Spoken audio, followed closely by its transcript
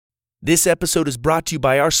This episode is brought to you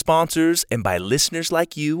by our sponsors and by listeners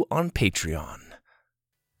like you on Patreon.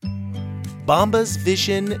 Bomba's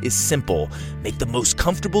vision is simple. Make the most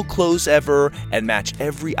comfortable clothes ever and match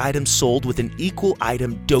every item sold with an equal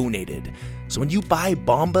item donated. So when you buy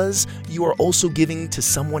Bombas, you are also giving to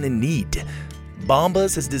someone in need.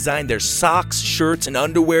 Bombas has designed their socks, shirts, and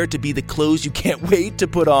underwear to be the clothes you can't wait to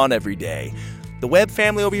put on every day. The Webb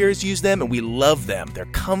family over here has used them, and we love them. They're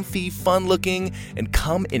comfy, fun-looking, and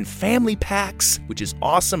come in family packs, which is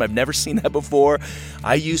awesome. I've never seen that before.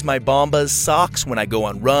 I use my Bombas socks when I go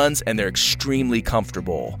on runs, and they're extremely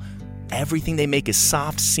comfortable. Everything they make is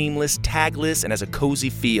soft, seamless, tagless, and has a cozy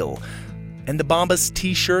feel. And the Bombas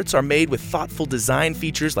t-shirts are made with thoughtful design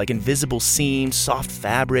features like invisible seams, soft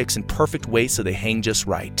fabrics, and perfect waist so they hang just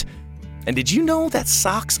right. And did you know that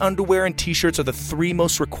socks, underwear, and t-shirts are the 3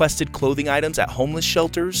 most requested clothing items at homeless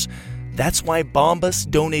shelters? That's why Bombas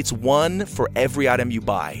donates 1 for every item you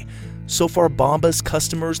buy. So far, Bombas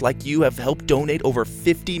customers like you have helped donate over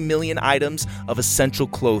 50 million items of essential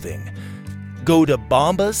clothing. Go to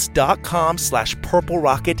bombas.com/Purple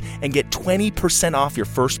Rocket and get 20% off your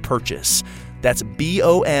first purchase. That's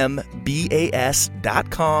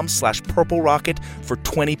bombas.com/Purple Rocket for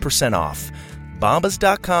 20% off.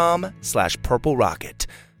 bombas.com/Purple Rocket.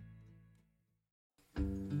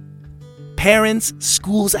 Parents,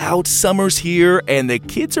 school's out, summer's here, and the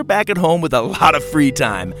kids are back at home with a lot of free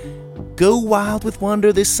time. Go wild with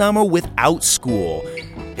wonder this summer with OutSchool.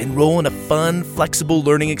 Enroll in a fun, flexible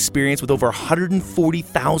learning experience with over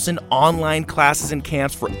 140,000 online classes and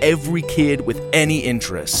camps for every kid with any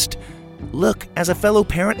interest. Look, as a fellow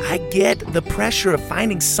parent, I get the pressure of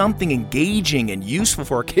finding something engaging and useful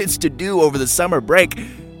for our kids to do over the summer break.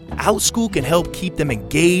 OutSchool can help keep them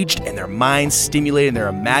engaged and their minds stimulated and their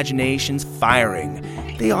imaginations firing.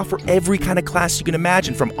 They offer every kind of class you can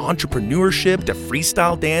imagine, from entrepreneurship to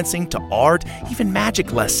freestyle dancing to art, even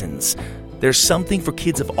magic lessons. There's something for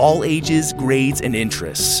kids of all ages, grades, and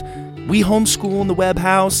interests. We homeschool in the Webb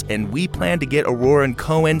house, and we plan to get Aurora and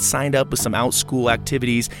Cohen signed up with some OutSchool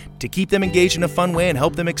activities to keep them engaged in a fun way and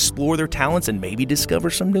help them explore their talents and maybe discover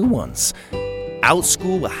some new ones.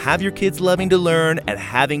 OutSchool will have your kids loving to learn and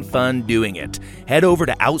having fun doing it. Head over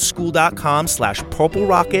to outschool.com/Purple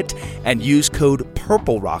Rocket and use code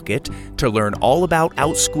Purple Rocket to learn all about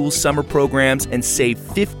OutSchool's summer programs and save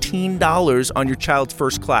 $15 on your child's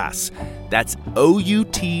first class. That's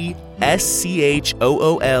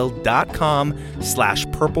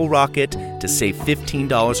OUTSCHOOL.com/Purple Rocket to save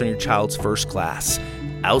 $15 on your child's first class.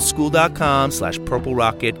 OutSchool.com/Purple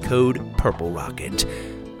Rocket, code Purple Rocket.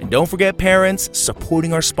 And don't forget, parents,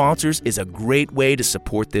 supporting our sponsors is a great way to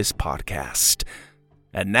support this podcast.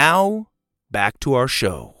 And now, back to our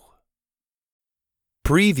show.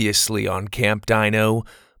 Previously on Camp DINO,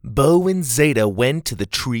 Bo and Zada went to the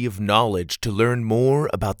Tree of Knowledge to learn more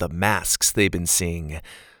about the masks they've been seeing.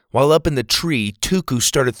 While up in the tree, Tuku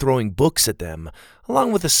started throwing books at them,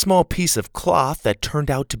 along with a small piece of cloth that turned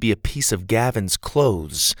out to be a piece of Gavin's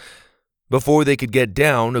clothes. Before they could get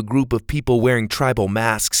down, a group of people wearing tribal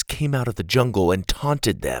masks came out of the jungle and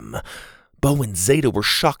taunted them. Bo and Zada were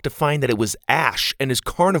shocked to find that it was Ash and his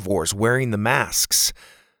carnivores wearing the masks.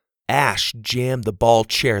 Ash jammed the ball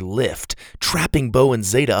chair lift, trapping Bo and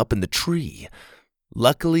Zada up in the tree.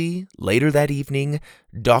 Luckily, later that evening,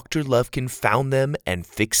 Dr. Lovekin found them and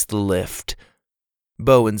fixed the lift.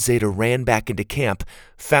 Bo and Zada ran back into camp,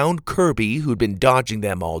 found Kirby, who'd been dodging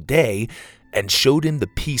them all day, and showed him the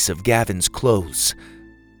piece of Gavin's clothes.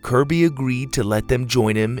 Kirby agreed to let them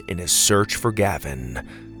join him in his search for Gavin.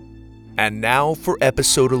 And now for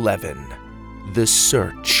episode 11, The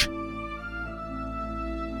Search.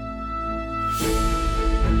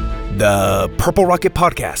 The Purple Rocket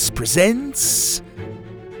Podcast presents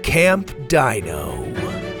Camp DINO.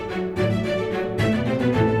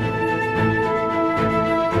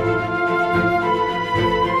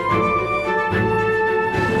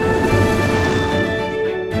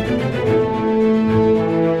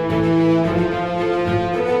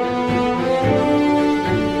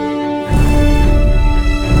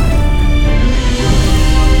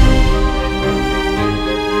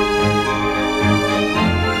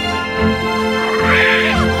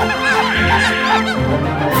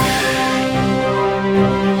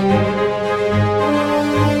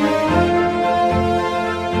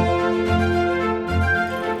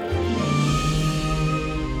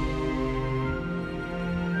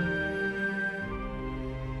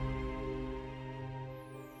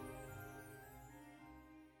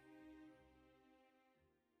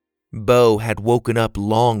 Bo had woken up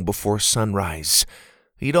long before sunrise.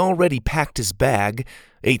 He'd already packed his bag,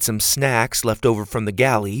 ate some snacks left over from the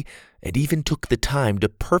galley, and even took the time to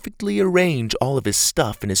perfectly arrange all of his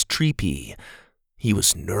stuff in his teepee. He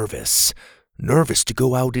was nervous to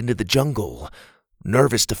go out into the jungle,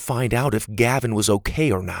 nervous to find out if Gavin was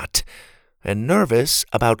okay or not, and nervous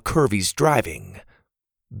about Kirby's driving.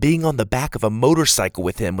 Being on the back of a motorcycle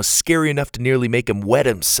with him was scary enough to nearly make him wet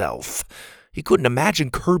himself. He couldn't imagine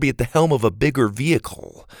Kirby at the helm of a bigger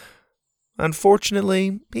vehicle.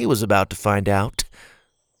 Unfortunately, he was about to find out.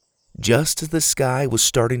 Just as the sky was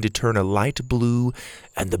starting to turn a light blue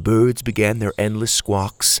and the birds began their endless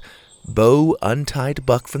squawks, Bo untied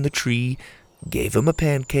Buck from the tree, gave him a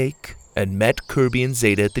pancake, and met Kirby and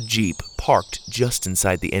Zada at the Jeep parked just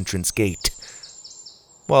inside the entrance gate.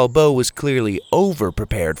 While Bo was clearly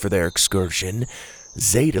over-prepared for their excursion,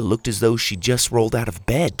 Zada looked as though she just rolled out of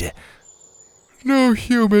bed. "No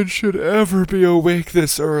human should ever be awake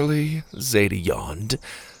this early," Zada yawned.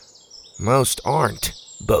 "Most aren't,"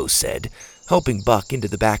 Bo said, helping Buck into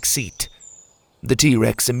the back seat. The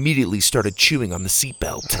T-Rex immediately started chewing on the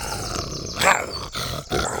seatbelt.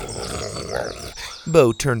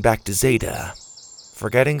 Bo turned back to Zada.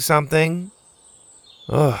 "Forgetting something?"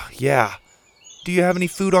 "Oh, yeah. Do you have any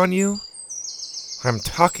food on you?" "I'm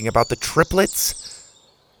talking about the triplets."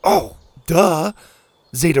 "Oh, duh."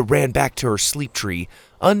 Zada ran back to her sleep tree,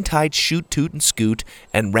 untied Shoot, Toot, and Scoot,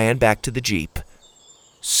 and ran back to the Jeep.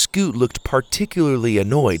 Scoot looked particularly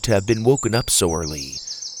annoyed to have been woken up so early.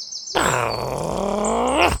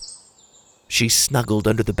 She snuggled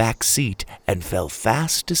under the back seat and fell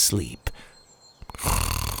fast asleep.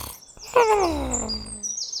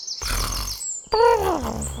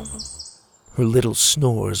 Her little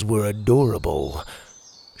snores were adorable.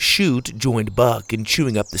 Shoot joined Buck in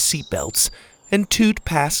chewing up the seatbelts, and Toot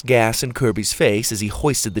passed gas in Kirby's face as he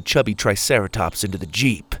hoisted the chubby Triceratops into the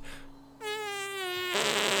Jeep.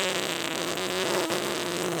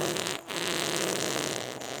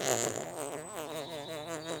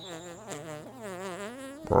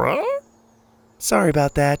 "Sorry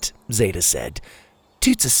about that," Zada said.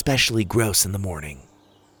 "Toot's especially gross in the morning."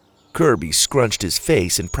 Kirby scrunched his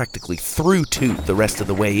face and practically threw Toot the rest of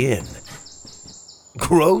the way in.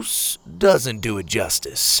 "Gross doesn't do it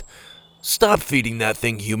justice. Stop feeding that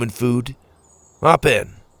thing human food. Hop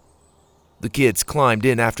in." The kids climbed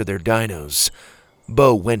in after their dinos.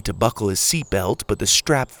 Bo went to buckle his seatbelt, but the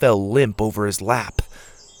strap fell limp over his lap.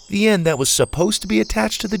 The end that was supposed to be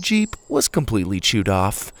attached to the Jeep was completely chewed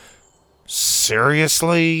off.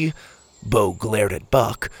 "Seriously?" Bo glared at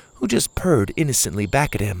Buck, who just purred innocently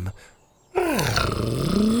back at him.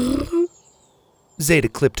 Zada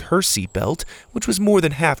clipped her seatbelt, which was more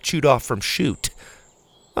than half chewed off from Shoot.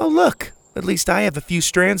 "Oh look, at least I have a few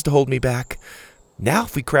strands to hold me back. Now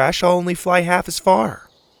if we crash, I'll only fly half as far."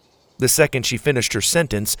 The second she finished her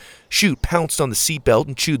sentence, Shoot pounced on the seatbelt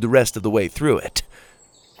and chewed the rest of the way through it.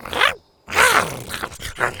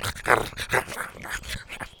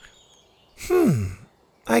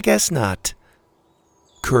 I guess not."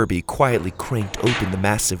 Kirby quietly cranked open the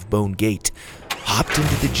massive bone gate, hopped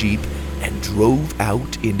into the Jeep, and drove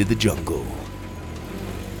out into the jungle.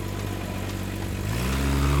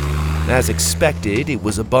 As expected, it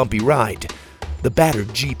was a bumpy ride. The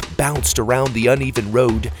battered Jeep bounced around the uneven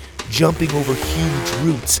road, jumping over huge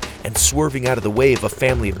roots and swerving out of the way of a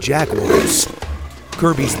family of jaguars.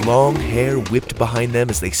 Kirby's long hair whipped behind them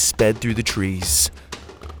as they sped through the trees.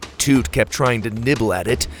 Toot kept trying to nibble at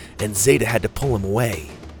it, and Zada had to pull him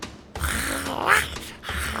away.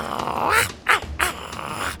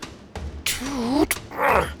 Toot!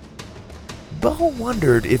 Bo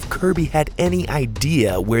wondered if Kirby had any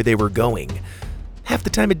idea where they were going. Half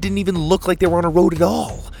the time it didn't even look like they were on a road at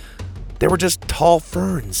all. There were just tall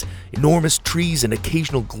ferns, enormous trees, and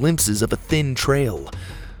occasional glimpses of a thin trail.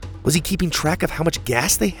 Was he keeping track of how much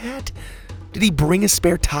gas they had? Did he bring a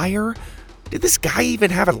spare tire? Did this guy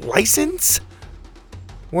even have a license?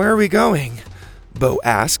 "Where are we going?" Bo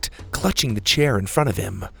asked, clutching the chair in front of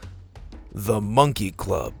him. "The Monkey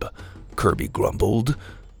Club," Kirby grumbled.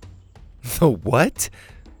 "The what?"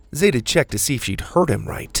 Zada checked to see if she'd heard him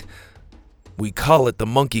right. "We call it the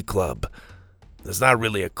Monkey Club. It's not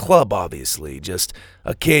really a club, obviously, just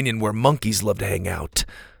a canyon where monkeys love to hang out.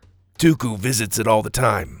 Tuku visits it all the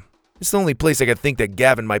time. It's the only place I could think that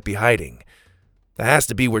Gavin might be hiding. That has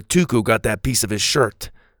to be where Tuku got that piece of his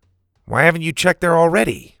shirt." "Why haven't you checked there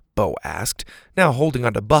already?" Bo asked, now holding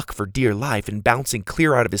onto Buck for dear life and bouncing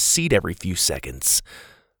clear out of his seat every few seconds.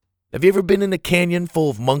 "Have you ever been in a canyon full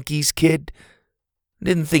of monkeys, kid?"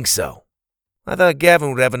 "Didn't think so. I thought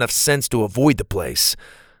Gavin would have enough sense to avoid the place,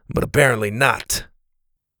 but apparently not."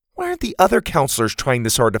 "Why aren't the other counselors trying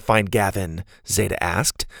this hard to find Gavin?" Zada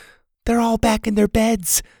asked. They're all back in their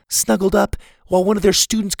beds, snuggled up, while one of their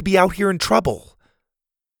students could be out here in trouble.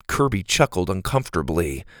 Kirby chuckled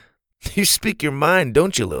uncomfortably. You speak your mind,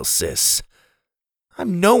 don't you, little sis?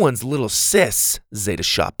 I'm no one's little sis, Zada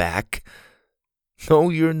shot back. No,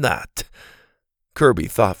 you're not. Kirby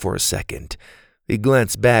thought for a second. He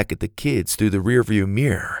glanced back at the kids through the rearview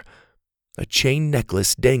mirror. A chain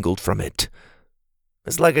necklace dangled from it.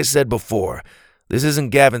 It's like I said before, this isn't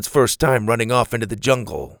Gavin's first time running off into the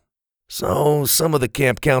jungle. So some of the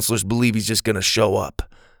camp counselors believe he's just going to show up.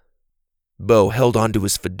 Bo held onto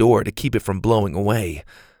his fedora to keep it from blowing away.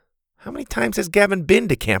 How many times has Gavin been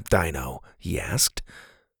to Camp DINO? He asked.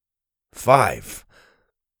 5.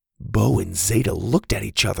 Bo and Zada looked at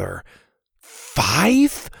each other.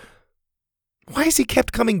 5? Why has he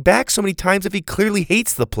kept coming back so many times if he clearly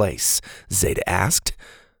hates the place? Zada asked.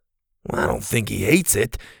 Well, I don't think he hates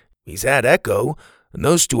it. He's had Echo, and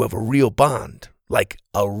those two have a real bond. Like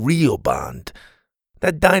a real bond.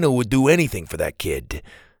 That DINO would do anything for that kid.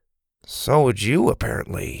 So would you,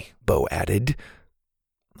 apparently, Bo added.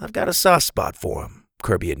 I've got a soft spot for him,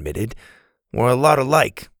 Kirby admitted. We're a lot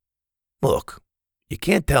alike. Look, you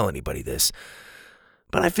can't tell anybody this,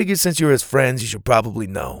 but I figured since you're his friends, you should probably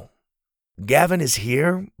know. Gavin is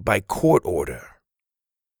here by court order.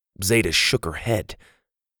 Zada shook her head.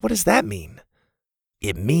 What does that mean?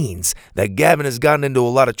 It means that Gavin has gotten into a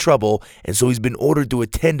lot of trouble, and so he's been ordered to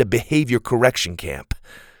attend a behavior correction camp.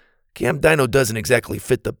 Camp DINO doesn't exactly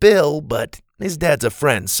fit the bill, but his dad's a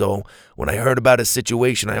friend, so when I heard about his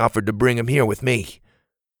situation, I offered to bring him here with me.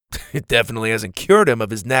 It definitely hasn't cured him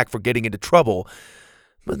of his knack for getting into trouble,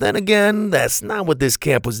 but then again, that's not what this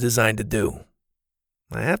camp was designed to do.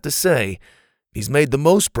 I have to say, he's made the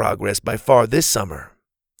most progress by far this summer,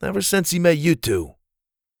 ever since he met you two.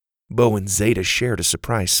 Bo and Zada shared a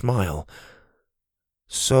surprised smile.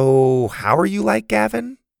 So, how are you like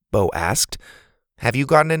Gavin? Bo asked. Have you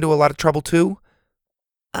gotten into a lot of trouble too?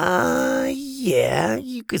 Yeah,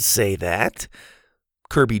 you could say that.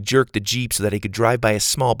 Kirby jerked the Jeep so that he could drive by a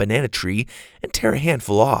small banana tree and tear a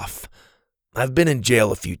handful off. I've been in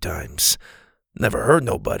jail a few times. Never hurt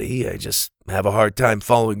nobody, I just have a hard time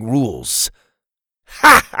following rules.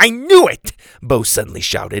 Ha! I knew it! Bo suddenly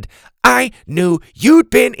shouted. I knew you'd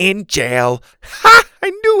been in jail. Ha! I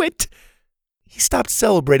knew it! He stopped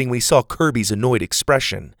celebrating when he saw Kirby's annoyed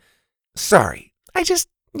expression. Sorry,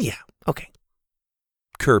 yeah, okay.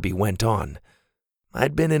 Kirby went on.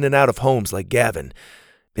 I'd been in and out of homes like Gavin,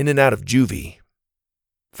 in and out of juvie.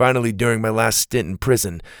 Finally, during my last stint in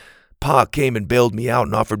prison, Pa came and bailed me out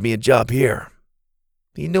and offered me a job here.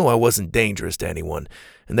 He knew I wasn't dangerous to anyone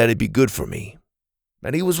and that it'd be good for me.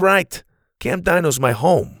 And he was right. Camp DINO's my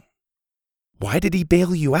home. Why did he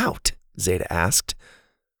bail you out? Zada asked.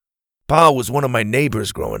 Pa was one of my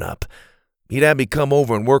neighbors growing up. He'd have me come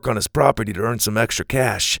over and work on his property to earn some extra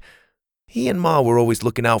cash. He and Ma were always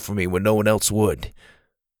looking out for me when no one else would.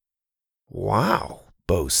 Wow,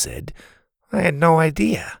 Bo said. I had no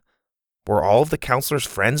idea. Were all of the counselors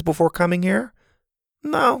friends before coming here?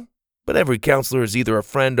 No, but every counselor is either a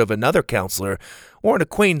friend of another counselor or an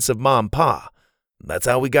acquaintance of Ma and Pa. That's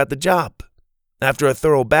how we got the job. After a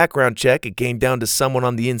thorough background check, it came down to someone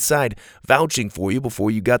on the inside vouching for you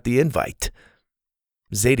before you got the invite.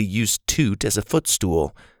 Zada used Toot as a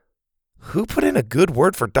footstool. Who put in a good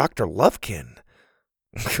word for Dr. Lovekin?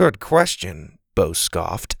 Good question, Bo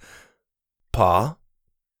scoffed. Pa?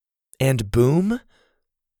 And Boom?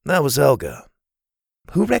 That was Helga.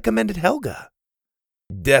 Who recommended Helga?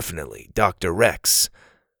 Definitely Dr. Rex.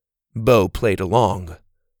 Bo played along.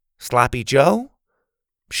 Sloppy Joe?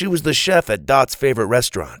 She was the chef at Dot's favorite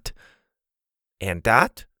restaurant. And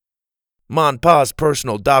Dot? Ma and Pa's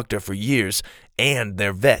personal doctor for years, and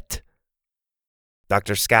their vet.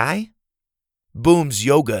 Dr. Sky? Boom's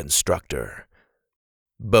yoga instructor.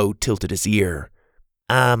 Bo tilted his ear.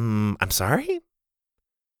 I'm sorry?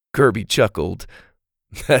 Kirby chuckled.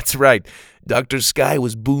 That's right. Dr. Sky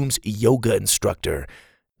was Boom's yoga instructor.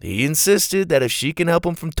 He insisted that if she can help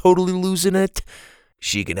him from totally losing it,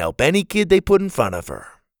 she can help any kid they put in front of her.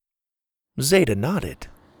 Zada nodded.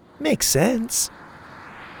 Makes sense.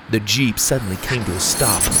 The Jeep suddenly came to a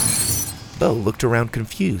stop. Bo looked around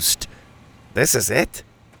confused. This is it?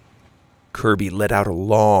 Kirby let out a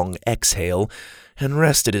long exhale and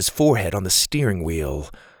rested his forehead on the steering wheel.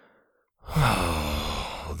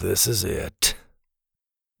 Oh, this is it.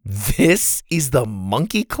 This is the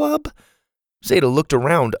Monkey Club? Zada looked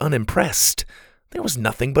around unimpressed. There was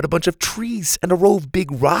nothing but a bunch of trees and a row of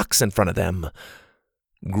big rocks in front of them.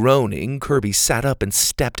 Groaning, Kirby sat up and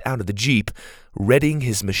stepped out of the Jeep, readying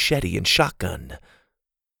his machete and shotgun.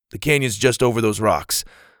 The canyon's just over those rocks.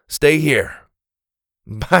 Stay here.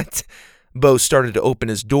 But Bo started to open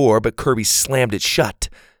his door, but Kirby slammed it shut.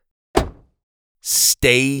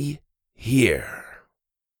 Stay here.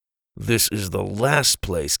 This is the last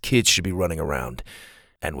place kids should be running around.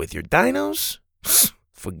 And with your dinos,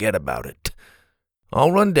 forget about it.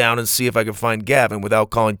 I'll run down and see if I can find Gavin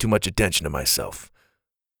without calling too much attention to myself.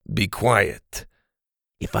 Be quiet.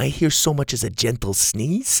 If I hear so much as a gentle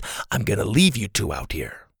sneeze, I'm gonna leave you two out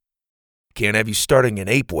here. Can't have you starting an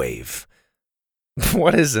ape wave.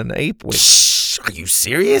 What is an ape wave? Shh! Are you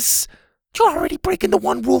serious? You're already breaking the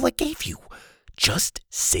one rule I gave you. Just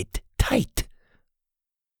sit tight.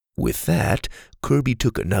 With that, Kirby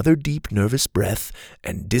took another deep, nervous breath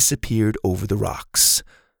and disappeared over the rocks.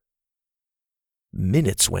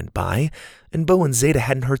 Minutes went by, and Bo and Zada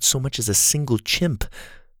hadn't heard so much as a single chimp.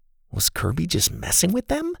 Was Kirby just messing with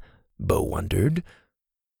them? Bo wondered.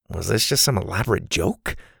 Was this just some elaborate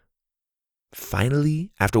joke?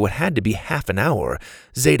 Finally, after what had to be half an hour,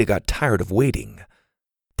 Zada got tired of waiting.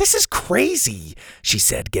 This is crazy, she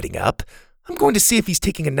said, getting up. I'm going to see if he's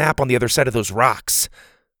taking a nap on the other side of those rocks.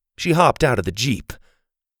 She hopped out of the Jeep.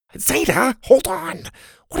 Zada, hold on.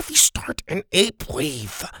 What if you start an ape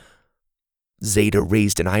wave? Zada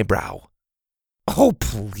raised an eyebrow. Oh,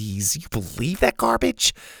 please, you believe that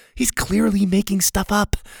garbage? He's clearly making stuff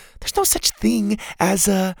up. There's no such thing as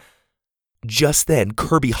a... Just then,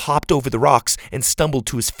 Kirby hopped over the rocks and stumbled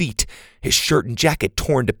to his feet, his shirt and jacket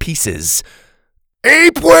torn to pieces.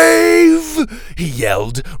 Ape wave! He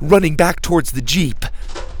yelled, running back towards the Jeep.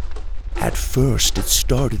 At first, it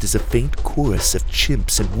started as a faint chorus of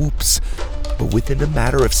chimps and whoops, but within a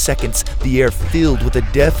matter of seconds, the air filled with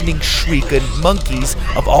a deafening shriek, and monkeys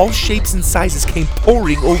of all shapes and sizes came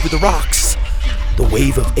pouring over the rocks. The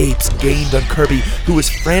wave of apes gained on Kirby, who was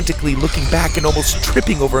frantically looking back and almost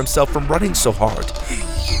tripping over himself from running so hard.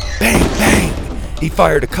 Bang, bang! He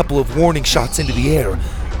fired a couple of warning shots into the air,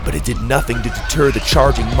 but it did nothing to deter the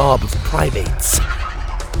charging mob of primates.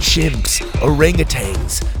 Chimps,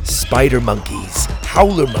 orangutans, spider monkeys,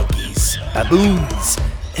 howler monkeys, baboons.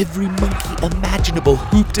 Every monkey imaginable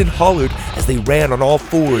hooped and hollered as they ran on all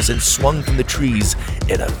fours and swung from the trees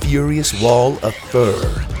in a furious wall of fur.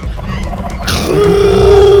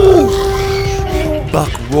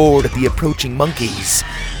 Buck roared at the approaching monkeys.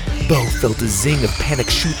 Bo felt a zing of panic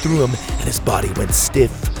shoot through him and his body went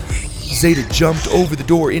stiff. Zada jumped over the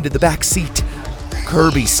door into the back seat.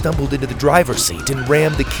 Kirby stumbled into the driver's seat and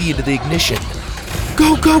rammed the key into the ignition.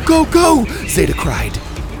 Go, go, go, go! Zada cried.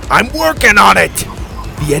 I'm working on it!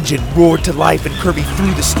 The engine roared to life and Kirby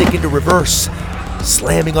threw the stick into reverse.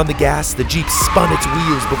 Slamming on the gas, the Jeep spun its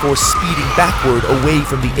wheels before speeding backward away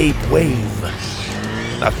from the ape wave.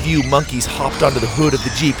 A few monkeys hopped onto the hood of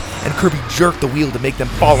the Jeep and Kirby jerked the wheel to make them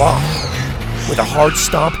fall off. With a hard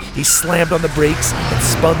stomp, he slammed on the brakes and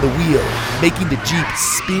spun the wheel, making the Jeep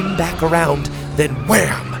spin back around. Then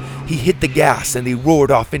wham! He hit the gas and they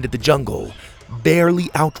roared off into the jungle, barely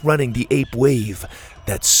outrunning the ape wave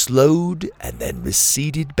that slowed and then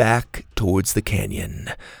receded back towards the canyon.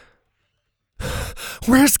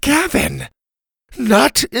 Where's Gavin?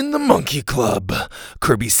 Not in the monkey club,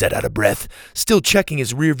 Kirby said out of breath, still checking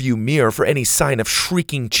his rearview mirror for any sign of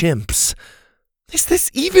shrieking chimps. Is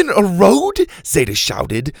this even a road? Zada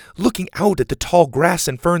shouted, looking out at the tall grass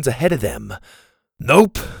and ferns ahead of them.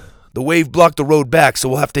 Nope. The wave blocked the road back, so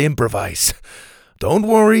we'll have to improvise. Don't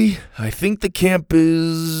worry, I think the camp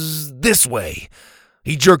is this way.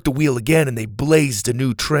 He jerked the wheel again and they blazed a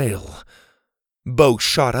new trail. Bo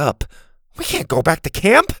shot up. We can't go back to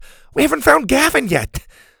camp. We haven't found Gavin yet.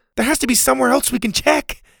 There has to be somewhere else we can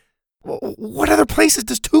check. What other places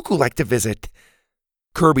does Tuku like to visit?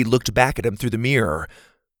 Kirby looked back at him through the mirror.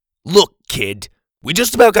 Look, kid, we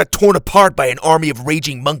just about got torn apart by an army of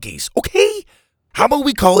raging monkeys, okay? How about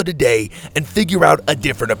we call it a day and figure out a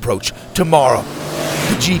different approach tomorrow?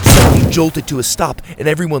 The Jeep suddenly jolted to a stop and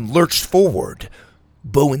everyone lurched forward.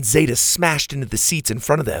 Bo and Zada smashed into the seats in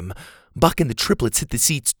front of them. Buck and the triplets hit the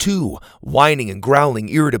seats too, whining and growling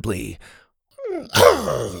irritably.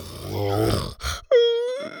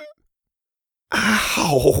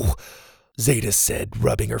 Ow, Zada said,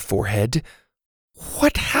 rubbing her forehead.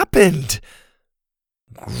 What happened?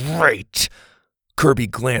 Great. Kirby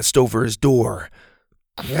glanced over his door.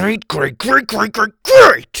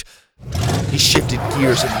 Great. He shifted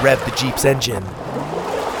gears and revved the Jeep's engine.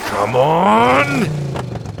 Come on!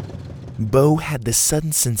 Bo had the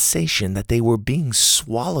sudden sensation that they were being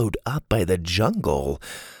swallowed up by the jungle.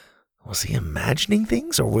 Was he imagining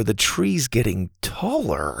things, or were the trees getting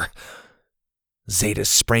taller? Zada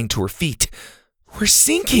sprang to her feet. We're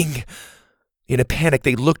sinking! In a panic,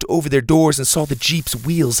 they looked over their doors and saw the Jeep's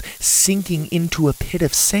wheels sinking into a pit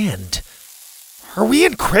of sand. Are we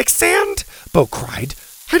in quicksand? Bo cried.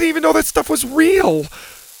 I didn't even know that stuff was real.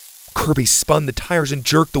 Kirby spun the tires and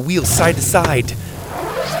jerked the wheels side to side.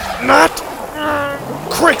 Not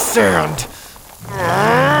quicksand.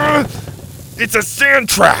 It's a sand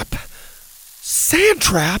trap. Sand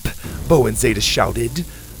trap? Bo and Zada shouted.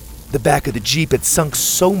 The back of the Jeep had sunk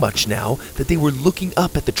so much now that they were looking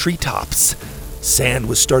up at the treetops. Sand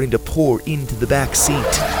was starting to pour into the back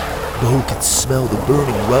seat. Bo could smell the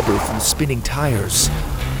burning rubber from the spinning tires.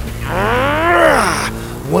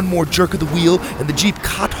 One more jerk of the wheel, and the Jeep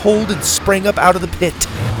caught hold and sprang up out of the pit.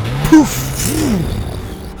 Poof!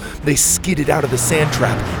 They skidded out of the sand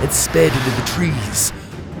trap and sped into the trees.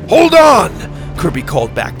 Hold on! Kirby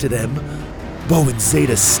called back to them. Bo and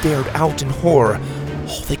Zada stared out in horror.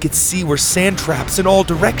 All they could see were sand traps in all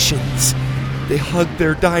directions. They hugged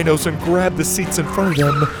their dinos and grabbed the seats in front of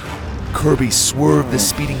them. Kirby swerved the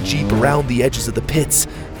speeding Jeep around the edges of the pits,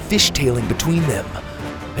 fishtailing between them.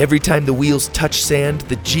 Every time the wheels touched sand,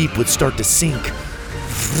 the Jeep would start to sink.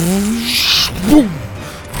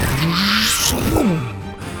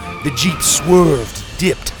 The Jeep swerved,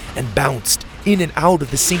 dipped, and bounced in and out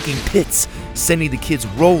of the sinking pits, sending the kids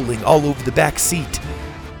rolling all over the back seat.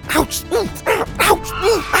 Ouch! Ouch!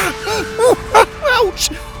 Ouch!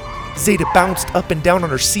 Zada bounced up and down on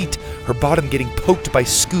her seat, her bottom getting poked by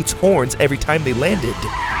Scoot's horns every time they landed.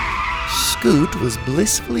 Scoot was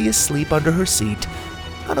blissfully asleep under her seat,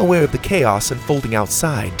 unaware of the chaos unfolding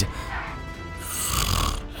outside.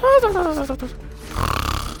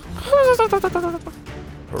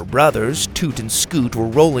 Her brothers, Toot and Scoot, were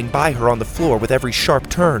rolling by her on the floor with every sharp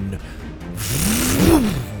turn.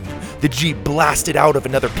 The Jeep blasted out of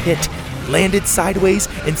another pit, landed sideways,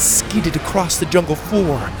 and skidded across the jungle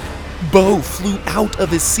floor. Bo flew out of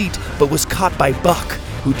his seat, but was caught by Buck,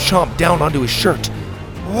 who chomped down onto his shirt.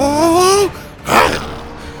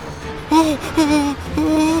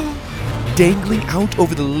 Dangling out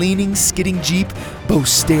over the leaning, skidding Jeep, Bo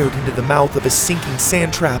stared into the mouth of a sinking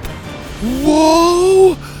sand trap.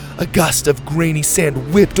 Whoa! A gust of grainy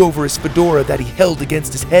sand whipped over his fedora that he held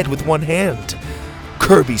against his head with one hand.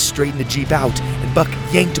 Kirby straightened the Jeep out, and Buck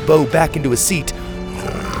yanked Bo back into his seat.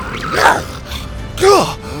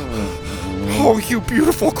 Oh, you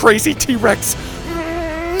beautiful, crazy T-Rex!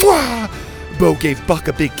 Bo gave Buck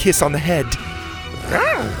a big kiss on the head.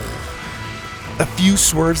 A few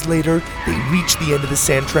swerves later, they reached the end of the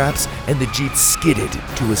sand traps, and the Jeep skidded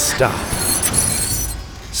to a stop.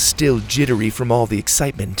 Still jittery from all the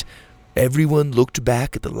excitement, everyone looked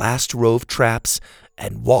back at the last row of traps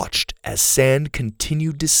and watched as sand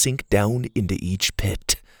continued to sink down into each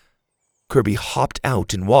pit. Kirby hopped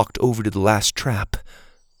out and walked over to the last trap.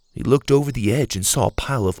 He looked over the edge and saw a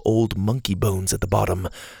pile of old monkey bones at the bottom,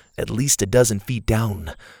 at least a dozen feet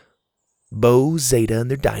down. Bo, Zada,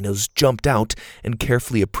 and their dinos jumped out and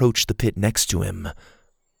carefully approached the pit next to him.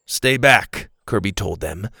 "Stay back," Kirby told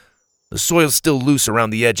them. "The soil's still loose around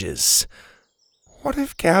the edges." What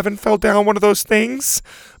if Gavin fell down one of those things?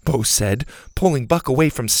 Bo said, pulling Buck away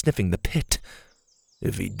from sniffing the pit.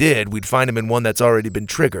 "If he did, we'd find him in one that's already been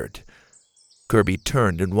triggered." Kirby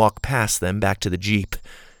turned and walked past them back to the Jeep.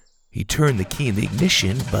 He turned the key in the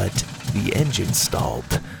ignition, but the engine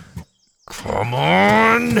stalled. "Come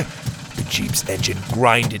on!" The Jeep's engine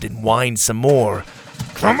grinded and whined some more.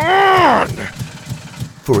 "Come on!"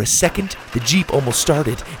 For a second, the Jeep almost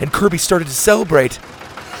started, and Kirby started to celebrate.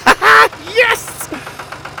 Yes!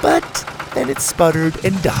 But then it sputtered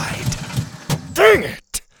and died. Dang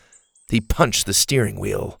it! He punched the steering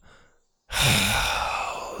wheel.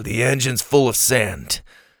 "The engine's full of sand.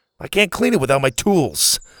 I can't clean it without my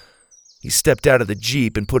tools." He stepped out of the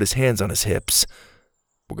Jeep and put his hands on his hips.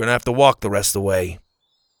 "We're gonna have to walk the rest of the way."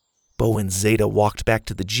 Bo and Zada walked back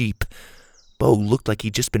to the Jeep. Bo looked like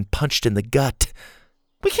he'd just been punched in the gut.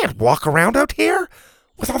 We can't walk around out here?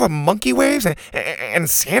 With all the monkey waves and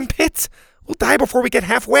sand pits? We'll die before we get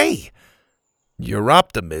halfway. "Your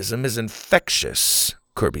optimism is infectious,"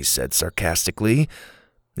 Kirby said sarcastically.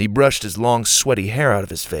 He brushed his long, sweaty hair out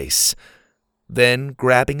of his face. Then,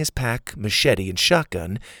 grabbing his pack, machete, and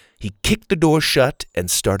shotgun, he kicked the door shut and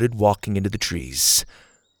started walking into the trees.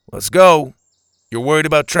 "Let's go. You're worried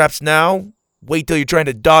about traps now? Wait till you're trying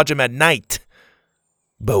to dodge them at night."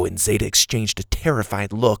 Bo and Zada exchanged a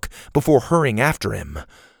terrified look before hurrying after him.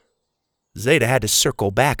 Zada had to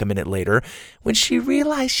circle back a minute later when she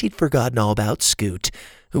realized she'd forgotten all about Scoot,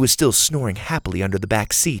 who was still snoring happily under the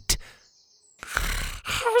back seat.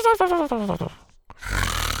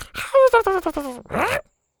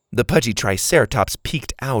 The pudgy Triceratops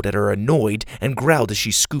peeked out at her annoyed and growled as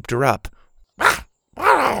she scooped her up.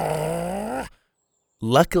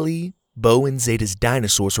 Luckily, Bo and Zada's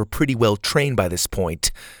dinosaurs were pretty well trained by this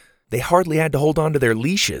point. They hardly had to hold on to their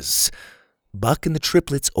leashes. Buck and the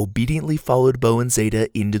triplets obediently followed Bo and Zada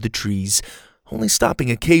into the trees, only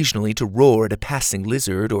stopping occasionally to roar at a passing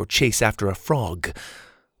lizard or chase after a frog.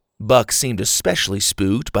 Buck seemed especially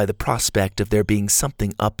spooked by the prospect of there being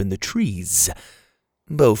something up in the trees.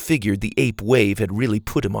 Bo figured the ape wave had really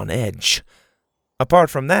put him on edge. Apart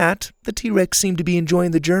from that, the T-Rex seemed to be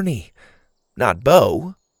enjoying the journey. Not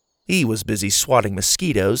Bo. He was busy swatting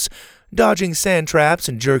mosquitoes, dodging sand traps,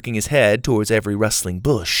 and jerking his head towards every rustling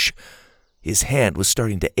bush. His hand was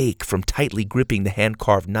starting to ache from tightly gripping the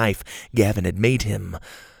hand-carved knife Gavin had made him.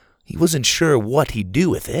 He wasn't sure what he'd do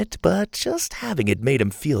with it, but just having it made him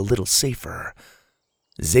feel a little safer.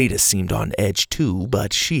 Zada seemed on edge too,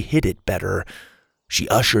 but she hid it better. She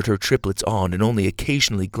ushered her triplets on and only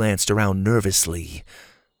occasionally glanced around nervously.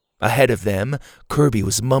 Ahead of them, Kirby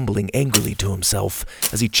was mumbling angrily to himself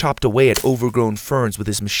as he chopped away at overgrown ferns with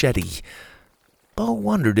his machete. Bo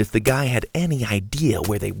wondered if the guy had any idea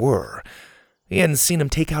where they were. He hadn't seen him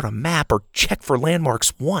take out a map or check for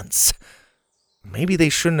landmarks once. Maybe they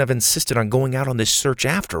shouldn't have insisted on going out on this search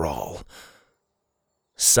after all.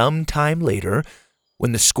 Some time later,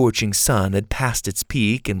 when the scorching sun had passed its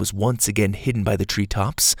peak and was once again hidden by the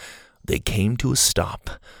treetops, they came to a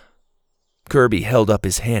stop. Kirby held up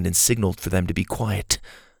his hand and signaled for them to be quiet.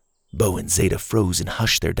 Bo and Zada froze and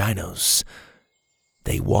hushed their dinos.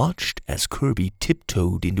 They watched as Kirby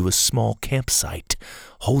tiptoed into a small campsite,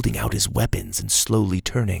 holding out his weapons and slowly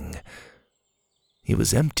turning. He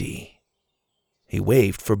was empty. He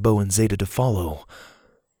waved for Bo and Zada to follow.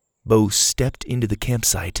 Bo stepped into the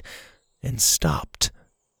campsite and stopped.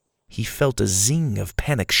 He felt a zing of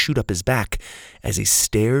panic shoot up his back as he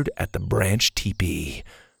stared at the branch teepee.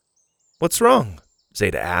 "What's wrong?"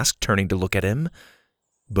 Zada asked, turning to look at him.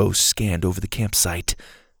 Bo scanned over the campsite.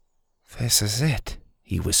 "This is it,"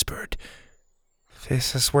 he whispered.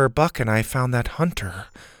 "This is where Buck and I found that hunter."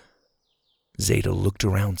 Zada looked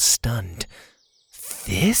around stunned.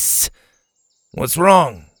 "This?" "What's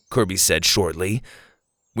wrong?" Kirby said shortly.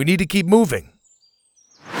 "We need to keep moving."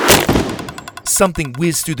 Something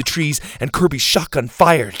whizzed through the trees and Kirby's shotgun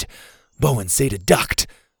fired. Bo and Zada ducked.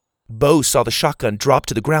 Bo saw the shotgun drop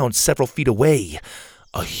to the ground several feet away.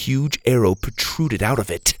 A huge arrow protruded out of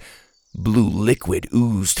it. Blue liquid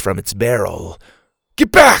oozed from its barrel.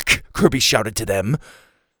 "Get back!" Kirby shouted to them.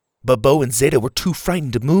 But Bo and Zada were too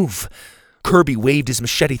frightened to move. Kirby waved his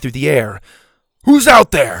machete through the air. "Who's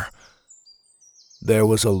out there?" There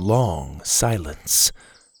was a long silence.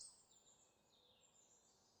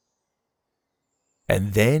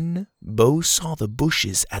 And then Bo saw the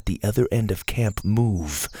bushes at the other end of camp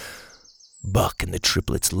move. Buck and the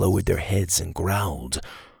triplets lowered their heads and growled.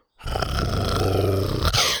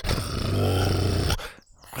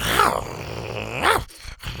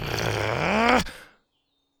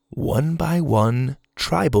 One by one,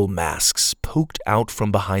 tribal masks poked out from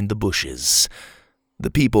behind the bushes. The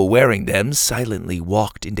people wearing them silently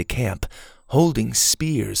walked into camp, holding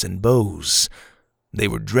spears and bows. They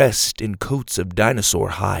were dressed in coats of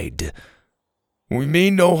dinosaur hide. "We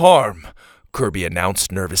mean no harm," Kirby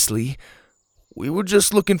announced nervously. "We were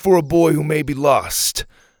just looking for a boy who may be lost."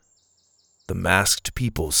 The masked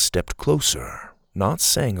people stepped closer, not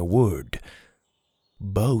saying a word.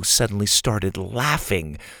 Bo suddenly started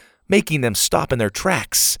laughing, making them stop in their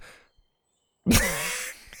tracks.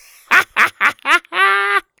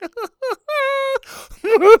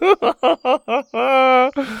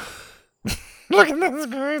 Look at this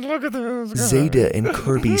guy, look at this guy. Zada and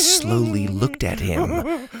Kirby slowly looked at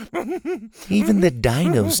him. Even the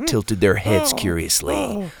dinos tilted their heads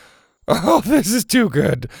curiously. Oh, this is too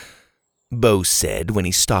good, Bo said when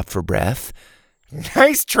he stopped for breath.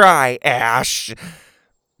 "Nice try, Ash."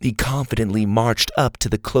 He confidently marched up to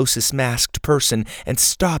the closest masked person and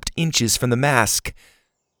stopped inches from the mask.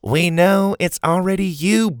 "We know it's already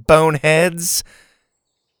you, boneheads."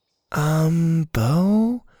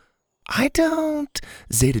 Bo? I don't...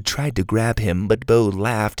 Zada tried to grab him, but Bo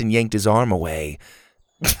laughed and yanked his arm away.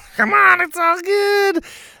 "Come on, it's all good.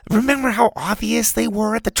 Remember how obvious they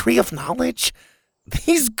were at the Tree of Knowledge?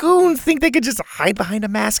 These goons think they could just hide behind a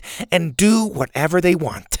mask and do whatever they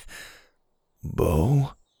want."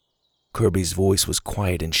 "Bo?" Kirby's voice was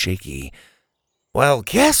quiet and shaky. "Well,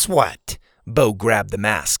 guess what?" Bo grabbed the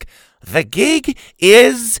mask. "The gig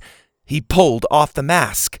is..." He pulled off the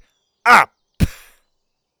mask. "Up."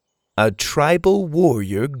 A tribal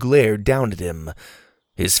warrior glared down at him.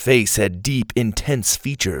 His face had deep, intense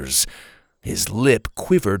features. His lip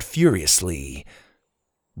quivered furiously.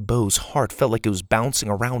 Bo's heart felt like it was bouncing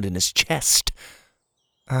around in his chest.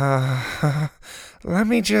 Let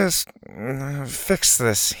me just fix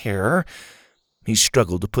this here. He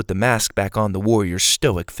struggled to put the mask back on the warrior's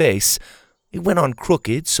stoic face. It went on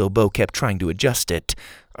crooked, so Bo kept trying to adjust it.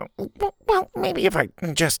 Well, maybe if I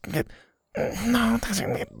just get... No,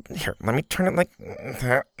 here, let me turn it like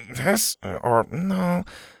this, or no.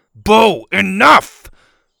 Bo, enough!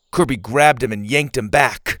 Kirby grabbed him and yanked him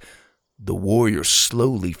back. The warrior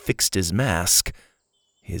slowly fixed his mask.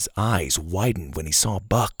 His eyes widened when he saw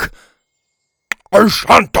Buck.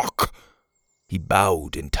 Ashantok! He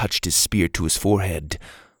bowed and touched his spear to his forehead.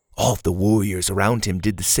 All of the warriors around him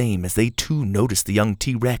did the same as they too noticed the young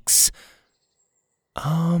T-Rex.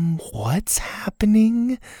 What's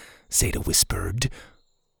happening? Zada whispered.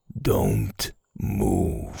 Don't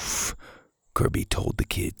move, Kirby told the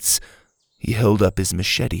kids. He held up his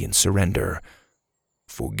machete in surrender.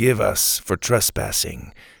 Forgive us for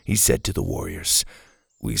trespassing, he said to the warriors.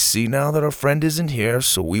 We see now that our friend isn't here,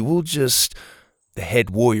 so we will just... The head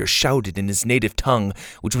warrior shouted in his native tongue,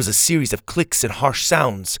 which was a series of clicks and harsh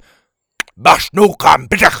sounds. Then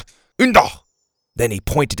he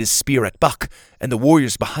pointed his spear at Buck, and the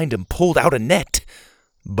warriors behind him pulled out a net.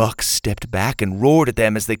 Buck stepped back and roared at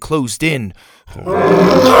them as they closed in.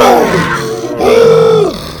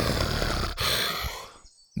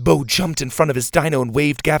 Bo jumped in front of his dino and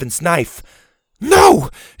waved Gavin's knife. No!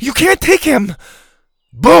 You can't take him!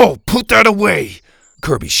 Bo, put that away!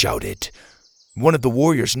 Kirby shouted. One of the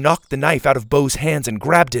warriors knocked the knife out of Bo's hands and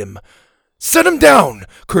grabbed him. Set him down,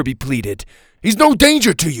 Kirby pleaded. He's no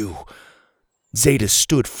danger to you. Zada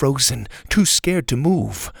stood frozen, too scared to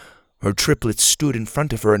move. Her triplets stood in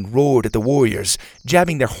front of her and roared at the warriors,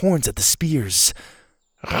 jabbing their horns at the spears.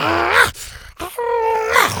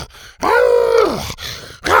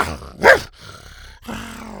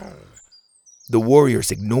 The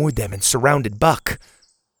warriors ignored them and surrounded Buck.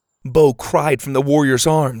 Bo cried from the warrior's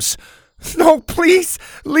arms. No, please,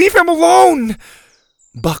 leave him alone!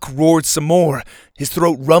 Buck roared some more, his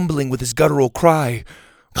throat rumbling with his guttural cry.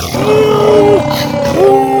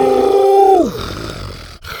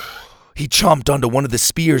 He chomped onto one of the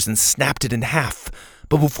spears and snapped it in half.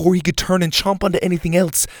 But before he could turn and chomp onto anything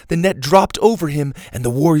else, the net dropped over him and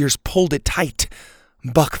the warriors pulled it tight.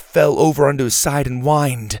 Buck fell over onto his side and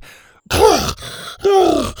whined.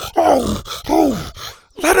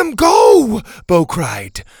 Let him go! Bo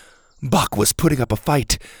cried. Buck was putting up a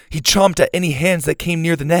fight. He chomped at any hands that came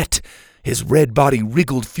near the net. His red body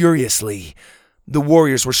wriggled furiously. The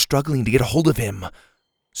warriors were struggling to get a hold of him.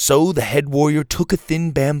 So the head warrior took a thin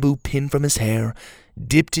bamboo pin from his hair,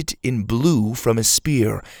 dipped it in blue from his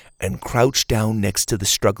spear, and crouched down next to the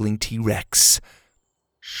struggling T-Rex.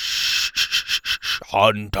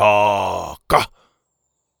 Shantaka!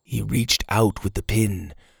 He reached out with the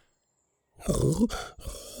pin.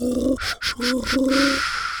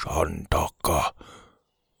 Shantaka.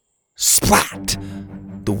 Splat!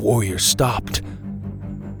 The warrior stopped.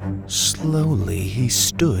 Slowly he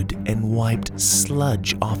stood and wiped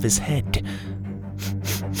sludge off his head.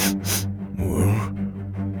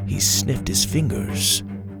 He sniffed his fingers.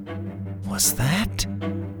 Was that?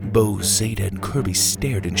 Bo, Zada, and Kirby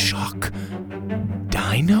stared in shock.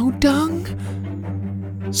 Dino dung?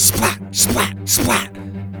 Splat, splat, splat!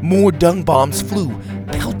 More dung bombs flew,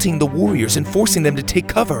 pelting the warriors and forcing them to take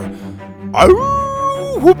cover.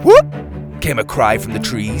 Arr! Whoop whoop! Came a cry from the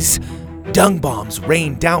trees. Dung bombs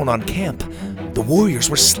rained down on camp. The warriors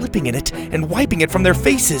were slipping in it and wiping it from their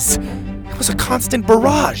faces. It was a constant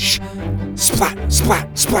barrage. Splat,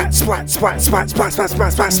 splat, splat, splat, splat, splat, splat, splat,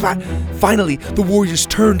 splat, splat, splat. Finally, the warriors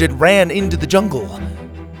turned and ran into the jungle.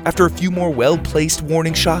 After a few more well-placed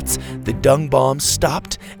warning shots, the dung bombs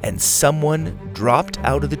stopped and someone dropped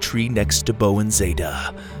out of the tree next to Bo and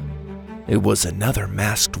Zada. It was another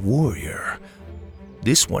masked warrior.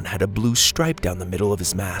 This one had a blue stripe down the middle of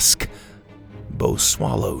his mask. Bo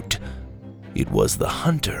swallowed. It was the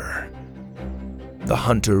hunter. The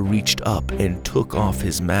hunter reached up and took off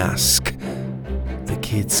his mask. The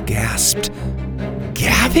kids gasped.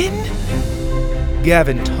 Gavin?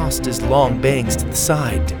 Gavin tossed his long bangs to the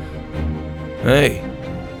side. Hey.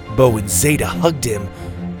 Bo and Zada hugged him.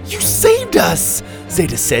 You saved us,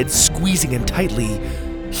 Zada said, squeezing him tightly.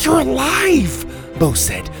 You're alive, Bo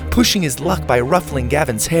said, pushing his luck by ruffling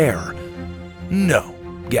Gavin's hair. No,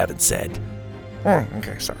 Gavin said. Oh,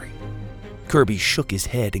 okay, sorry. Kirby shook his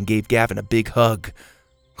head and gave Gavin a big hug.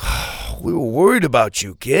 We were worried about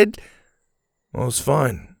you, kid. Well, it's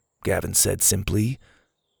fine, Gavin said simply.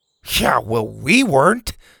 Yeah, well, we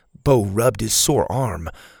weren't. Bo rubbed his sore arm.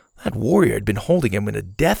 That warrior had been holding him in a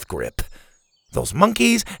death grip. Those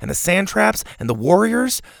monkeys and the sand traps and the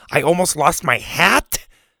warriors. I almost lost my hat.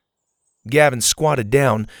 Gavin squatted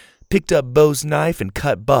down, picked up Bo's knife, and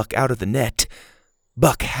cut Buck out of the net.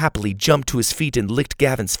 Buck happily jumped to his feet and licked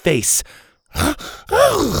Gavin's face.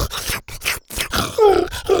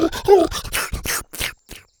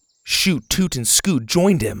 Shoot, Toot, and Scoot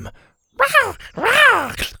joined him.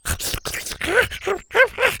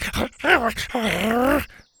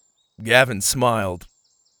 Gavin smiled.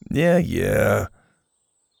 Yeah.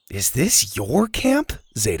 Is this your camp?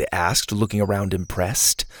 Zada asked, looking around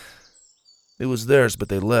impressed. It was theirs, but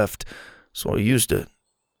they left, so I used it.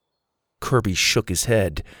 Kirby shook his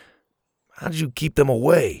head. How'd you keep them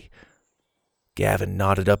away? Gavin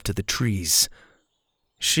nodded up to the trees.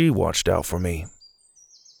 She watched out for me.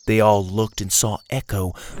 They all looked and saw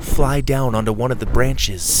Echo fly down onto one of the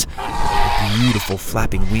branches. Her beautiful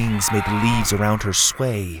flapping wings made the leaves around her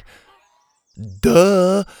sway.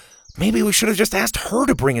 Duh! Maybe we should have just asked her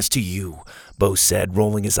to bring us to you, Bo said,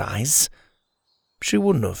 rolling his eyes. She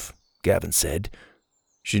wouldn't have, Gavin said.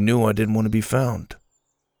 She knew I didn't want to be found.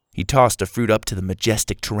 He tossed a fruit up to the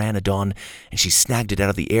majestic pteranodon, and she snagged it out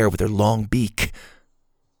of the air with her long beak.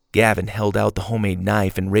 Gavin held out the homemade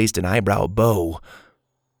knife and raised an eyebrow at Bo.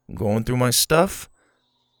 Going through my stuff?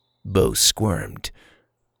 Bo squirmed.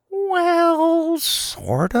 Well,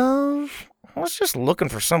 sort of. I was just looking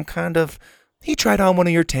for some kind of... He tried on one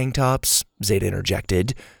of your tank tops, Zada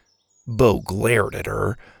interjected. Bo glared at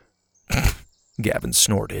her. Gavin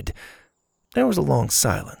snorted. There was a long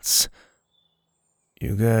silence.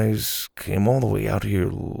 You guys came all the way out here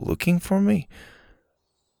looking for me?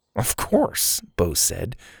 Of course, Bo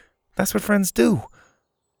said. That's what friends do.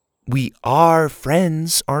 We are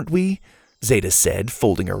friends, aren't we? Zada said,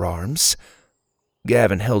 folding her arms.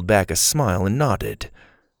 Gavin held back a smile and nodded.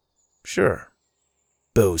 Sure.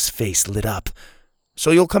 Bo's face lit up.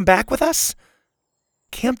 So you'll come back with us?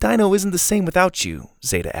 Camp DINO isn't the same without you,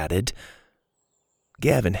 Zada added.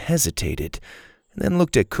 Gavin hesitated, and then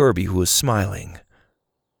looked at Kirby, who was smiling.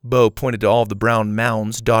 Bo pointed to all the brown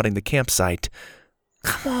mounds dotting the campsite.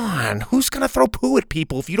 Come on, who's going to throw poo at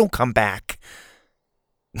people if you don't come back?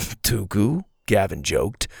 Tuku, Gavin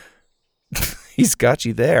joked. He's got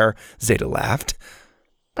you there, Zada laughed.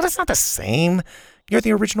 But it's not the same. You're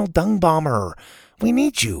the original dung bomber. We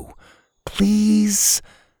need you. Please.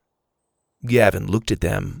 Gavin looked at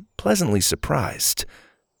them, pleasantly surprised.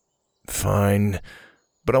 Fine,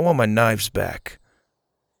 but I want my knives back.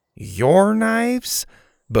 Your knives?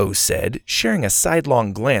 Bo said, sharing a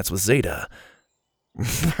sidelong glance with Zada.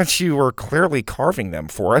 But you were clearly carving them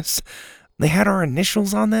for us. They had our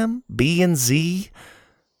initials on them, B and Z.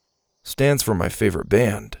 Stands for my favorite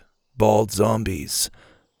band, Bald Zombies.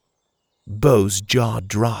 Bo's jaw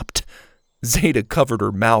dropped. Zada covered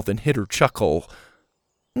her mouth and hid her chuckle.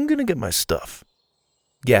 I'm gonna get my stuff.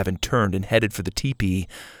 Gavin turned and headed for the teepee.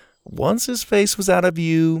 Once his face was out of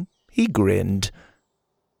view, he grinned.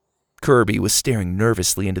 Kirby was staring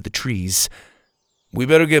nervously into the trees. We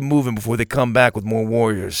better get moving before they come back with more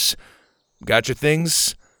warriors. Got your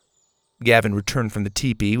things? Gavin returned from the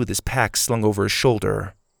teepee with his pack slung over his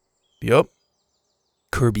shoulder. Yup.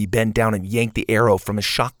 Kirby bent down and yanked the arrow from his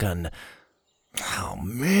shotgun. Oh,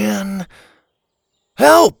 man.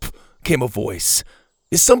 Help! Came a voice.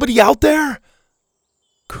 Is somebody out there?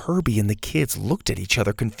 Kirby and the kids looked at each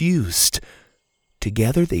other confused.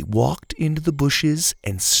 Together they walked into the bushes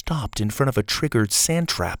and stopped in front of a triggered sand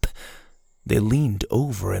trap. They leaned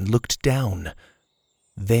over and looked down.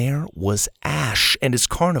 There was Ash and his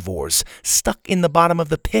carnivores stuck in the bottom of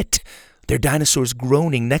the pit, their dinosaurs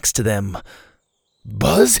groaning next to them.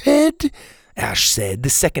 Buzzhead? Ash said, the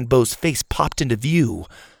second Bo's face popped into view.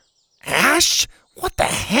 Ash? What the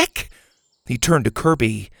heck? He turned to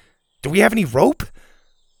Kirby. Do we have any rope?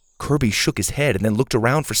 Kirby shook his head and then looked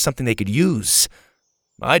around for something they could use.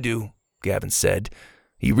 I do, Gavin said.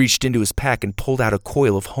 He reached into his pack and pulled out a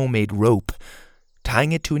coil of homemade rope.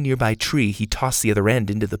 Tying it to a nearby tree, he tossed the other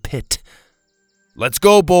end into the pit. Let's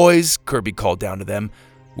go, boys, Kirby called down to them.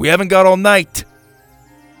 We haven't got all night.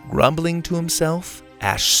 Grumbling to himself,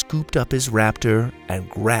 Ash scooped up his raptor and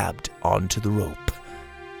grabbed onto the rope.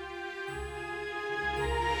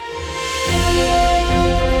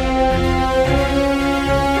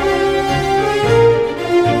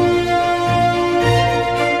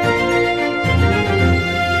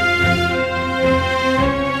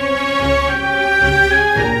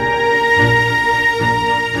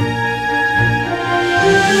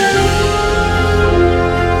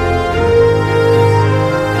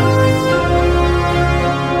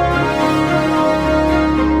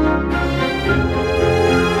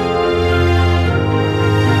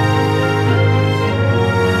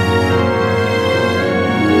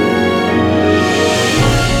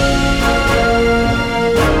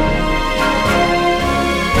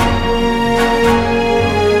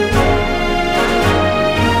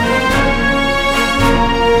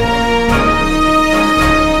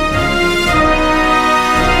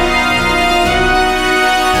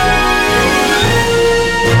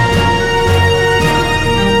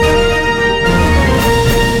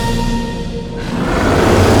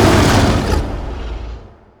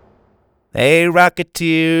 Hey,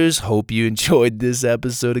 Rocketeers. Hope you enjoyed this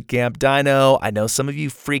episode of Camp Dino. I know some of you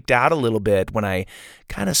freaked out a little bit when I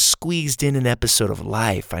kind of squeezed in an episode of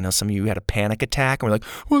life. I know some of you had a panic attack and were like,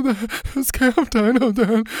 what the heck is Camp Dino,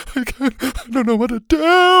 Dan? I don't know what to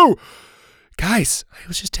do. Guys, I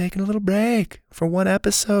was just taking a little break for one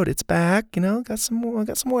episode. It's back, got some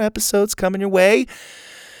more episodes coming your way.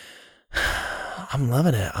 I'm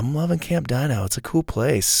loving it. I'm loving Camp Dino. It's a cool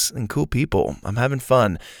place and cool people. I'm having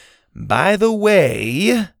fun. By the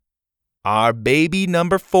way, our baby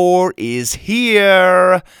number 4 is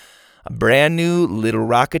here. A brand new little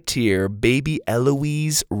Rocketeer, baby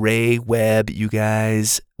Eloise Ray Webb, you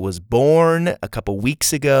guys, was born a couple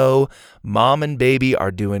weeks ago. Mom and baby are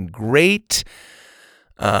doing great.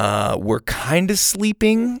 We're kind of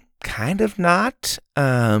sleeping, kind of not.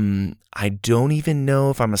 I don't even know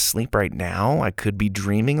if I'm asleep right now. I could be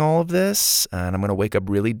dreaming all of this, and I'm going to wake up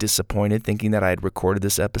really disappointed thinking that I had recorded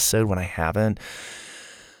this episode when I haven't.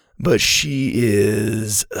 But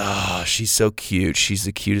she's so cute. She's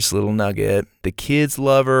the cutest little nugget. The kids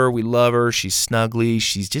love her. We love her. She's snuggly.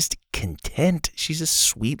 She's just content. She's a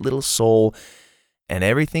sweet little soul, and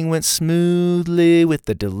everything went smoothly with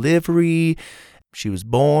the delivery. She was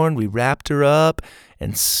born. We wrapped her up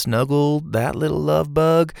and snuggled that little love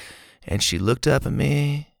bug. And she looked up at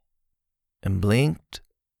me and blinked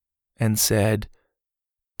and said,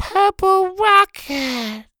 "Purple rocket."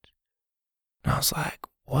 And I was like,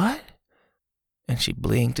 "What?" And she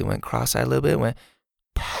blinked and went cross-eyed a little bit and went,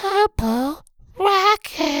 "Purple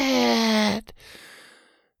rocket."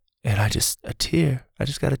 And I just got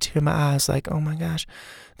a tear in my eyes like, oh my gosh,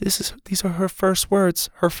 these are her first words.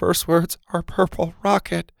 Her first words are purple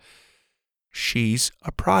rocket. She's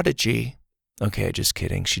a prodigy. Okay, just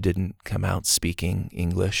kidding. She didn't come out speaking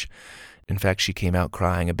English. In fact, she came out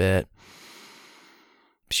crying a bit.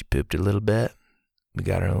 She pooped a little bit. We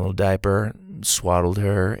got her in a little diaper, swaddled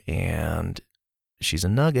her, and she's a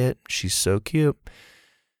nugget. She's so cute.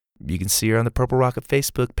 You can see her on the Purple Rocket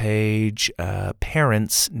Facebook page.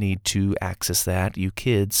 Parents need to access that. You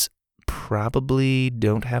kids probably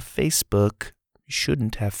don't have Facebook. You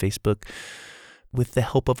shouldn't have Facebook. With the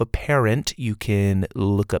help of a parent, you can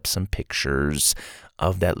look up some pictures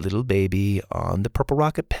of that little baby on the Purple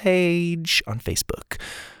Rocket page on Facebook.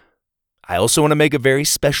 I also want to make a very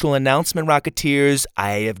special announcement, Rocketeers.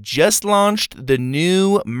 I have just launched the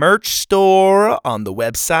new merch store on the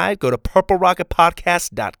website. Go to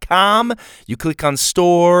purplerocketpodcast.com. You click on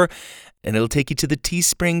store, and it'll take you to the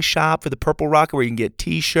Teespring shop for the Purple Rocket, where you can get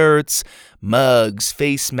t-shirts, mugs,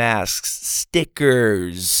 face masks,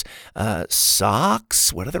 stickers,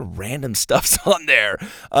 socks. What other random stuff's on there?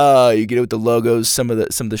 You get it with the logos, some of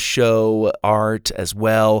the show art as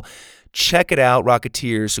well. Check it out,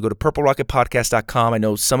 Rocketeers. So go to purplerocketpodcast.com. I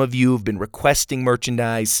know some of you have been requesting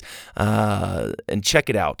merchandise, and check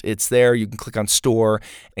it out. It's there. You can click on store.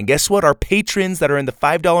 And guess what? Our patrons that are in the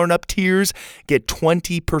 $5 and up tiers get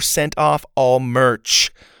 20% off all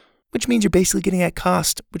merch, which means you're basically getting at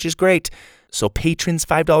cost, which is great. So patrons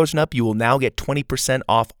 $5 and up, you will now get 20%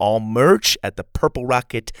 off all merch at the Purple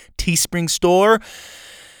Rocket Teespring store.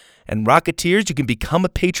 And Rocketeers, you can become a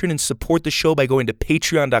patron and support the show by going to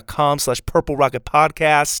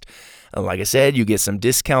patreon.com/purplerocketpodcast. And like I said, you get some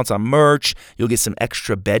discounts on merch. You'll get some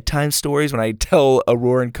extra bedtime stories when I tell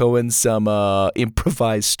Aurora and Cohen some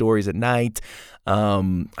improvised stories at night.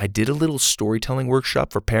 I did a little storytelling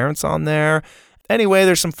workshop for parents on there. Anyway,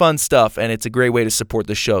 there's some fun stuff, and it's a great way to support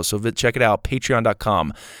the show. So check it out,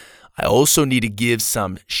 patreon.com. I also need to give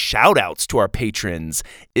some shout-outs to our patrons,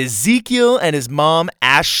 Ezekiel and his mom,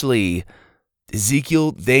 Ashley.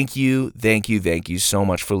 Ezekiel, thank you so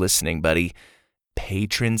much for listening, buddy.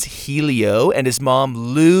 Patrons Helio and his mom,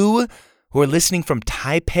 Lou, who are listening from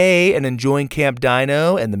Taipei and enjoying Camp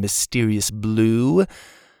Dino and the mysterious blue.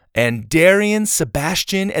 And Darian,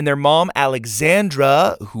 Sebastian, and their mom,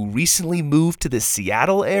 Alexandra, who recently moved to the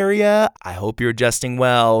Seattle area. I hope you're adjusting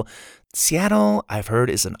well. Seattle, I've heard,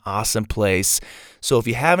 is an awesome place. So if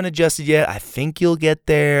you haven't adjusted yet, I think you'll get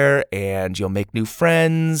there and you'll make new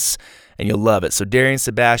friends and you'll love it. So Darian,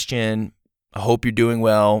 Sebastian, I hope you're doing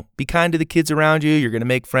well. Be kind to the kids around you. You're going to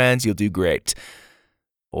make friends. You'll do great.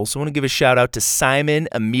 Also want to give a shout out to Simon,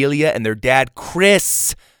 Amelia, and their dad,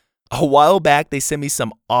 Chris. A while back, they sent me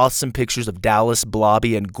some awesome pictures of Dallas,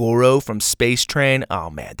 Blobby, and Goro from Space Train. Oh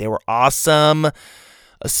man, they were awesome.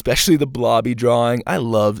 Especially the Blobby drawing. I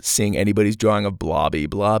love seeing anybody's drawing of Blobby.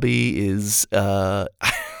 Blobby is, I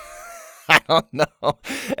I don't know.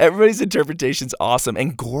 Everybody's interpretation's awesome.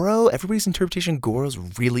 And Goro, everybody's interpretation of Goro's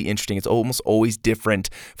really interesting. It's almost always different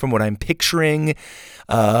from what I'm picturing,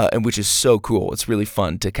 and which is so cool. It's really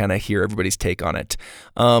fun to kind of hear everybody's take on it.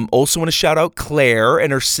 Also want to shout out Claire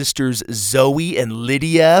and her sisters Zoe and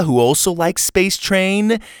Lydia, who also like Space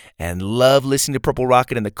Train and love listening to Purple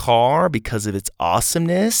Rocket in the car because of its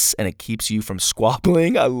awesomeness, and it keeps you from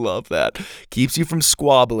squabbling. I love that. Keeps you from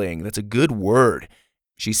squabbling. That's a good word.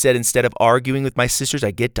 She said, instead of arguing with my sisters,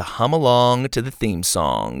 I get to hum along to the theme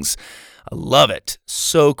songs. I love it.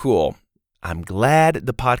 So cool. I'm glad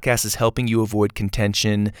the podcast is helping you avoid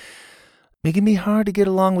contention. It can be hard to get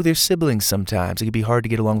along with your siblings sometimes. It can be hard to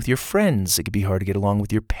get along with your friends. It can be hard to get along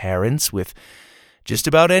with your parents, with just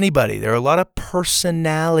about anybody. There are a lot of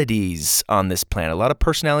personalities on this planet, a lot of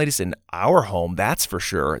personalities in our home, that's for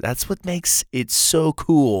sure. That's what makes it so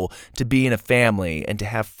cool to be in a family and to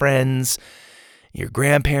have friends. Your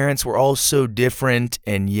grandparents were all so different,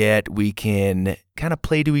 and yet we can kind of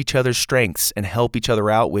play to each other's strengths and help each other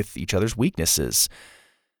out with each other's weaknesses.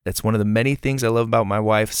 That's one of the many things I love about my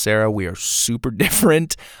wife, Sarah. We are super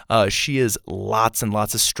different. She has lots and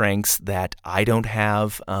lots of strengths that I don't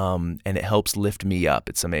have, and it helps lift me up.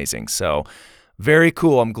 It's amazing. So very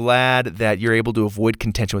cool. I'm glad that you're able to avoid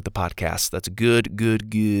contention with the podcast. That's good.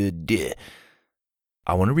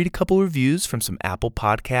 I want to read a couple reviews from some Apple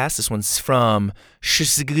podcasts. This one's from...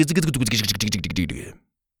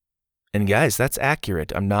 And guys, that's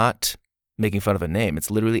accurate. I'm not making fun of a name. It's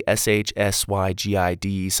literally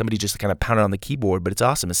SHSYGID. Somebody just kind of pounded on the keyboard, but it's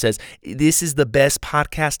awesome. It says, this is the best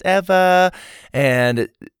podcast ever. And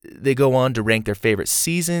they go on to rank their favorite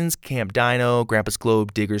seasons: Camp Dino, Grandpa's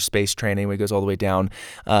Globe, Digger, Space Train. Anyway, it goes all the way down,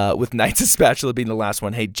 with Knights of Spatula being the last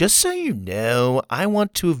one. Hey, just so you know, I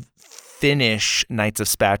want to finish Knights of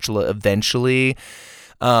Spatula eventually.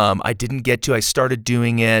 I didn't get to. I started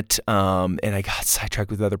doing it, and I got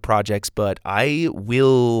sidetracked with other projects, but I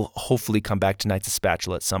will hopefully come back to Knights of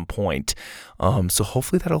Spatula at some point. So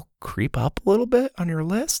hopefully that'll creep up a little bit on your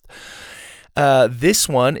list. This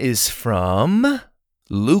one is from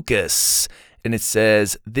Lucas, and it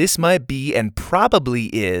says, this might be and probably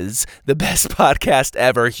is the best podcast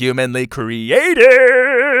ever humanly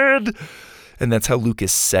created. And that's how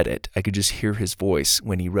Lucas said it. I could just hear his voice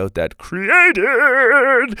when he wrote that,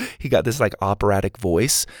 created. He got this like operatic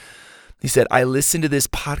voice. He said, I listen to this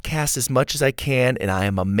podcast as much as I can, and I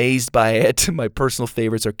am amazed by it. My personal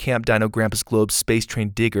favorites are Camp Dino, Grandpa's Globe, Space Train,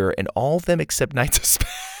 Digger, and all of them except Knights of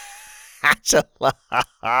Spatula.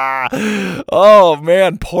 Oh,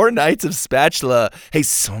 man, poor Knights of Spatula. Hey,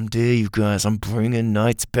 someday, you guys, I'm bringing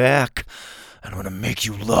Knights back. I'm going to make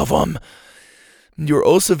you love them. You're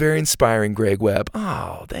also very inspiring, Greg Webb.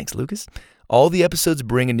 Oh, thanks, Lucas. All the episodes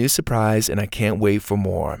bring a new surprise, and I can't wait for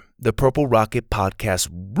more. The Purple Rocket podcast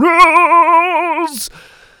rules!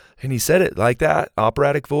 And he said it like that,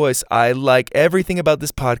 operatic voice. I like everything about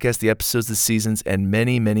this podcast, the episodes, the seasons, and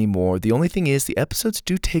many, many more. The only thing is the episodes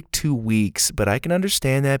do take 2 weeks, but I can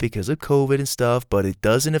understand that because of COVID and stuff, but it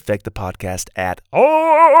doesn't affect the podcast at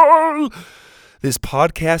all. This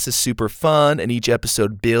podcast is super fun, and each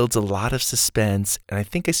episode builds a lot of suspense, and I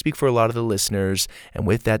think I speak for a lot of the listeners, and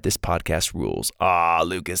with that, this podcast rules.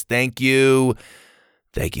 Lucas, thank you.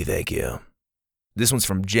 Thank you. This one's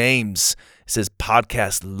from James. It says,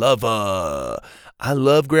 podcast lover. I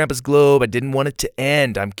love Grandpa's Globe. I didn't want it to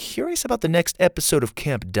end. I'm curious about the next episode of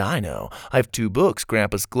Camp Dino. I have 2 books,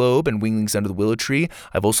 Grandpa's Globe and Winglings Under the Willow Tree.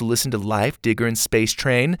 I've also listened to Life, Digger, and Space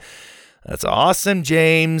Train. That's awesome,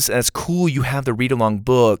 James. That's cool. You have the read-along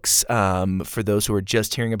books. For those who are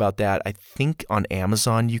just hearing about that, I think on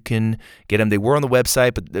Amazon you can get them. They were on the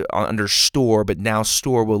website, but under store. But now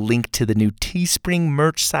store will link to the new Teespring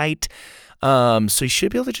merch site. So you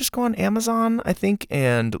should be able to just go on Amazon, I think,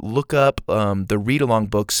 and look up the read-along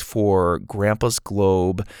books for Grandpa's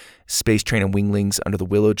Globe, Space Train, and Winglings Under the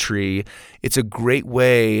Willow Tree. It's a great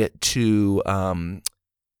way to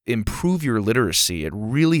improve your literacy. It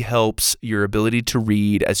really helps your ability to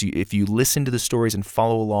read if you listen to the stories and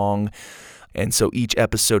follow along. And so each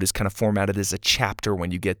episode is kind of formatted as a chapter when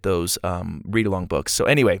you get those read-along books. So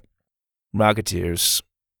anyway, Rocketeers,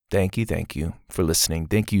 thank you for listening.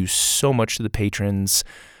 Thank you so much to the patrons.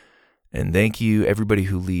 And thank you everybody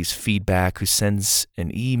who leaves feedback, who sends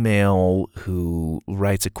an email, who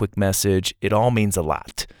writes a quick message. It all means a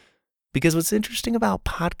lot. Because what's interesting about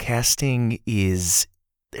podcasting is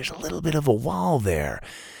there's a little bit of a wall there.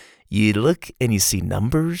 You look and you see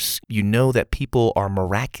numbers. You know that people are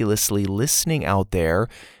miraculously listening out there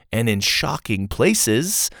and in shocking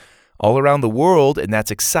places all around the world, and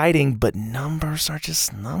that's exciting, but numbers are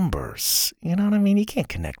just numbers. You know what I mean? You can't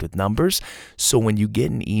connect with numbers. So when you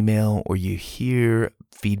get an email or you hear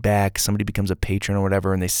feedback, somebody becomes a patron or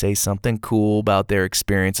whatever, and they say something cool about their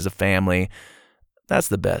experience as a family, that's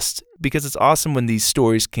the best, because it's awesome when these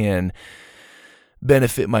stories can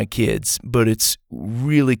benefit my kids, but it's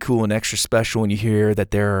really cool and extra special when you hear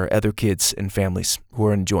that there are other kids and families who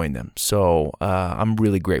are enjoying them. So I'm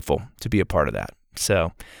really grateful to be a part of that.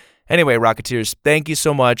 So anyway, Rocketeers, thank you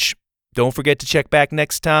so much. Don't forget to check back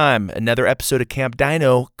next time. Another episode of Camp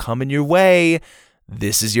DINO coming your way.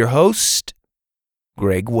 This is your host,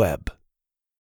 Greg Webb.